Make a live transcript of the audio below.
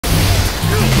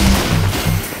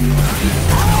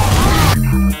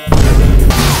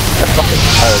That's fucking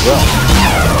hard, bro.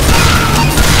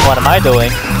 What am I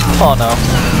doing? Oh no.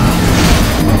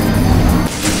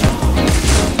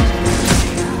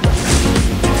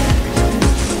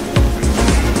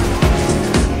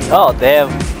 Oh, they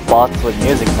have bots with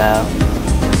music now.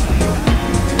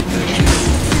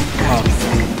 Oh.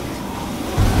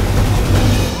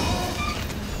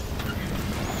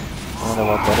 I wonder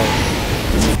what that is.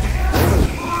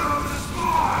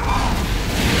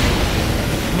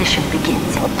 Mission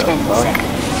begins in 10 seconds.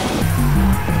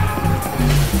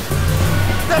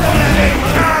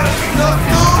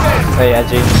 Hey,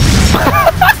 Angie.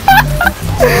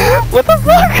 What the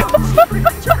fuck?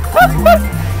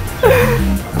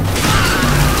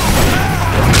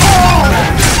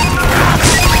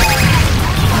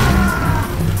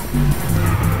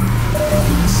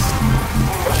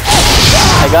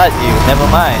 I got you, never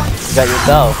mind. You got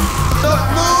yourself.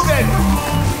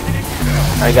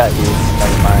 I got you,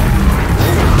 never mind.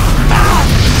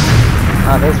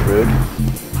 Oh, that's rude.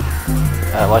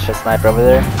 Watch that sniper over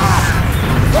there.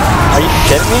 Are you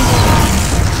shitting me?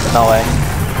 No way.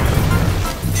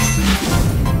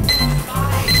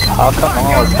 How come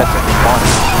all is catching me on?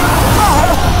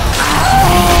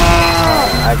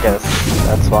 I guess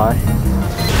that's why.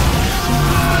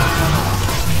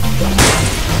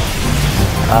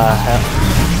 Hell.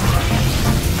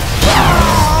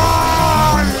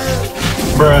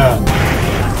 Bruh.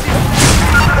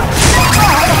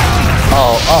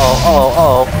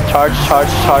 Oh. Charge.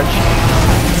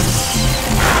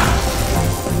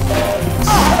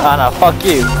 Ah, no, fuck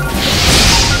you.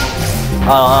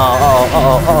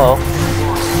 Oh.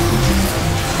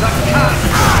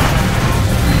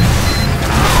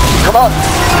 Come on.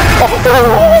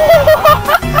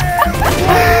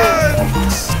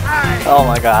 Oh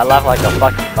my god, I laugh like a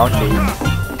fucking monkey.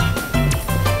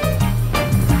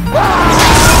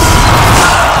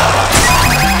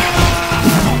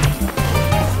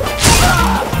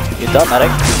 You done,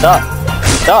 medic? Stop.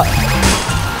 Oh.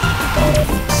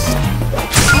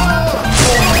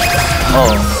 Oh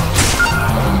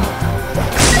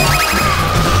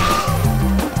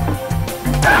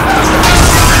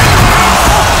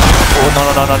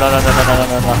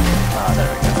no. Ah, there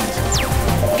we go.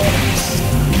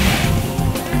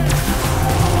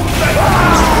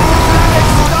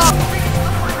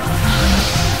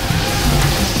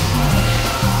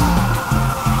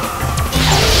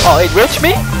 Oh, it reached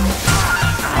me?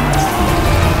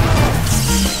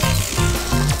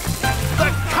 The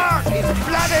cart is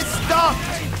bloody stopped!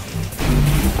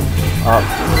 Oh.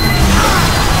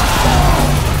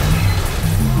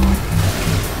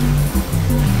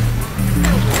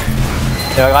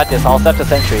 Here, I got this. I'll set the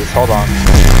sentries. Hold on.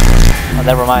 Oh,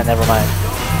 never mind.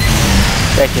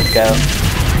 Check your scout.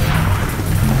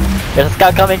 There's a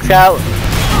scout coming, scout!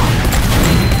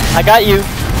 I got you!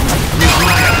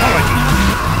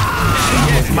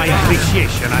 My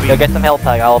appreciation, I mean. Go get some health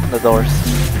pack, I'll open the doors.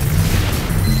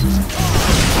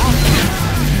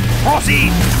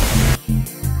 Proceed!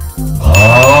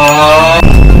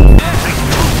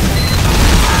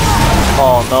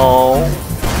 Oh no.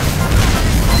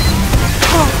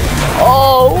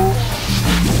 Oh!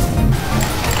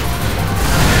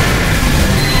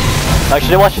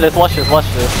 Actually, watch this.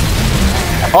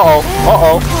 Uh-oh.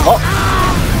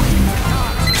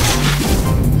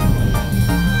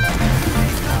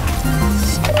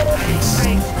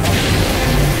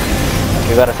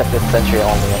 You gotta set this sentry only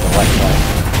on the left side.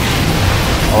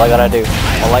 All I gotta do.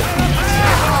 All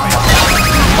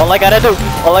I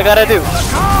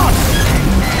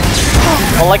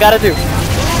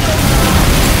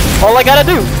gotta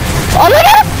do.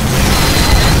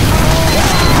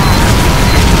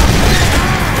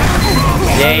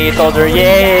 Yay, soldier,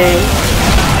 yay!